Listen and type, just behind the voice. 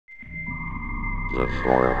The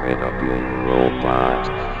formidable robot.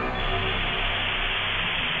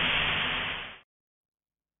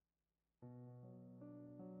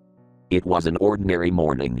 It was an ordinary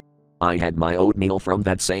morning. I had my oatmeal from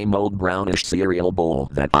that same old brownish cereal bowl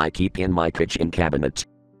that I keep in my kitchen cabinet.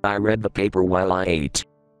 I read the paper while I ate.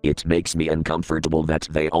 It makes me uncomfortable that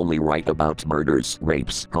they only write about murders,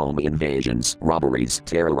 rapes, home invasions, robberies,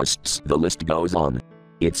 terrorists, the list goes on.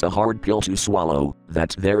 It's a hard pill to swallow,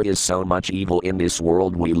 that there is so much evil in this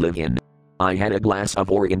world we live in. I had a glass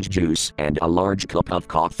of orange juice and a large cup of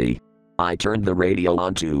coffee. I turned the radio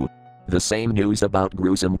on too. The same news about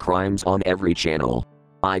gruesome crimes on every channel.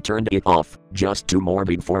 I turned it off, just too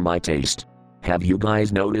morbid for my taste. Have you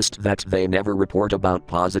guys noticed that they never report about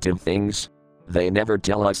positive things? They never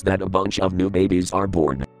tell us that a bunch of new babies are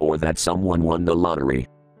born, or that someone won the lottery.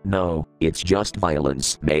 No, it's just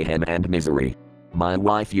violence, mayhem and misery. My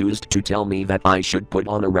wife used to tell me that I should put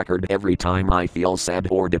on a record every time I feel sad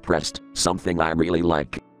or depressed, something I really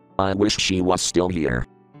like. I wish she was still here.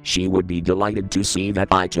 She would be delighted to see that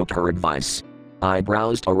I took her advice. I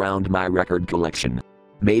browsed around my record collection.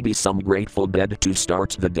 Maybe some Grateful Dead to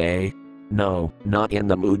start the day? No, not in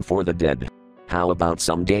the mood for the Dead. How about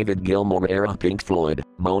some David Gilmour era Pink Floyd,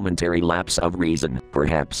 momentary lapse of reason,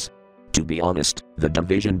 perhaps? To be honest, The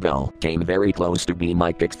Division Bell came very close to be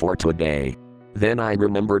my pick for today. Then I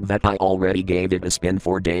remembered that I already gave it a spin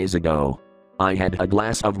 4 days ago. I had a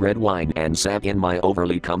glass of red wine and sat in my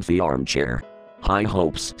overly comfy armchair. High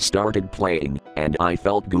Hopes started playing, and I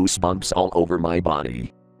felt goosebumps all over my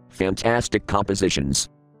body. Fantastic compositions.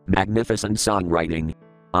 Magnificent songwriting.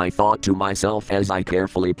 I thought to myself as I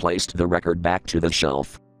carefully placed the record back to the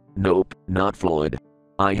shelf. Nope, not Floyd.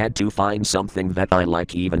 I had to find something that I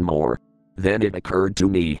like even more. Then it occurred to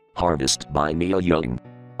me, Harvest by Neil Young.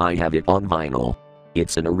 I have it on vinyl.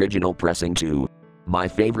 It's an original pressing too. My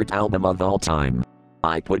favorite album of all time.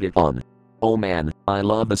 I put it on. Oh man, I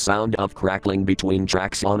love the sound of crackling between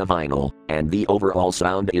tracks on a vinyl, and the overall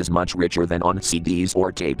sound is much richer than on CDs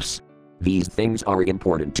or tapes. These things are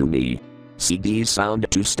important to me. CDs sound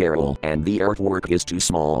too sterile and the artwork is too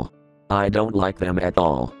small. I don't like them at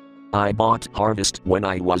all. I bought Harvest when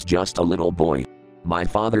I was just a little boy. My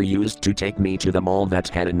father used to take me to the mall that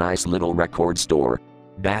had a nice little record store.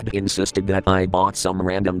 Dad insisted that I bought some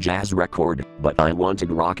random jazz record, but I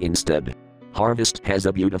wanted rock instead. Harvest has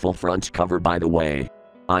a beautiful front cover, by the way.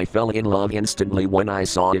 I fell in love instantly when I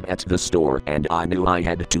saw it at the store and I knew I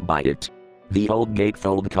had to buy it. The old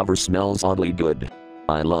gatefold cover smells oddly good.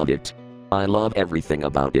 I love it. I love everything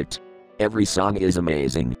about it. Every song is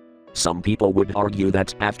amazing. Some people would argue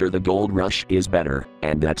that After the Gold Rush is better,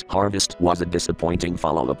 and that Harvest was a disappointing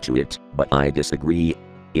follow-up to it, but I disagree.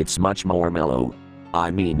 It's much more mellow. I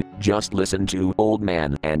mean, just listen to Old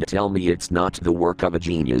Man and tell me it's not the work of a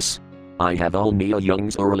genius. I have all Neil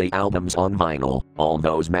Young's early albums on vinyl, all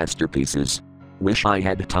those masterpieces. Wish I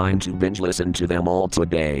had time to binge listen to them all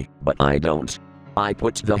today, but I don't. I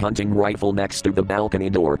put the hunting rifle next to the balcony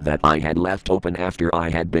door that I had left open after I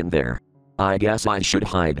had been there. I guess I should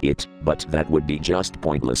hide it, but that would be just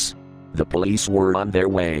pointless. The police were on their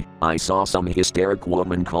way. I saw some hysteric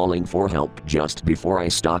woman calling for help just before I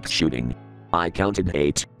stopped shooting. I counted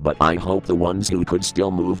 8, but I hope the ones who could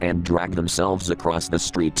still move and drag themselves across the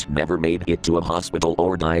street never made it to a hospital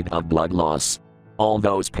or died of blood loss. All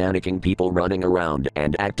those panicking people running around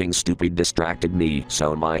and acting stupid distracted me,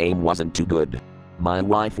 so my aim wasn't too good. My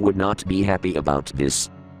wife would not be happy about this.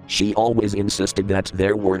 She always insisted that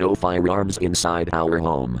there were no firearms inside our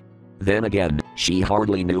home. Then again, she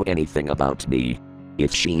hardly knew anything about me.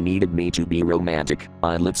 If she needed me to be romantic,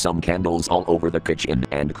 I lit some candles all over the kitchen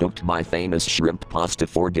and cooked my famous shrimp pasta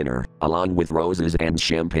for dinner, along with roses and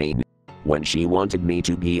champagne. When she wanted me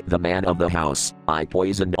to be the man of the house, I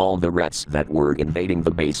poisoned all the rats that were invading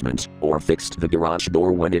the basement, or fixed the garage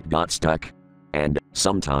door when it got stuck. And,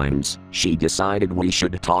 sometimes, she decided we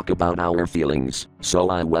should talk about our feelings, so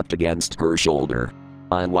I wept against her shoulder.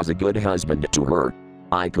 I was a good husband to her.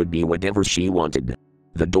 I could be whatever she wanted.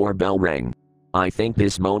 The doorbell rang. I think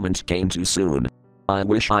this moment came too soon. I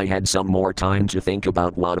wish I had some more time to think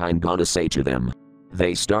about what I'm gonna say to them.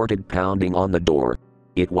 They started pounding on the door.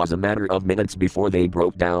 It was a matter of minutes before they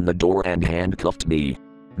broke down the door and handcuffed me.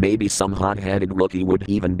 Maybe some hot-headed rookie would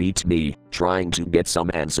even beat me, trying to get some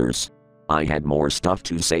answers. I had more stuff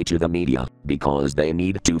to say to the media, because they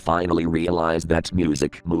need to finally realize that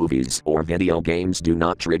music, movies, or video games do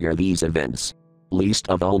not trigger these events. Least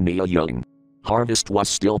of all Neil Young. Harvest was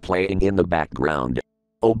still playing in the background.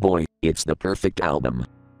 Oh boy, it's the perfect album.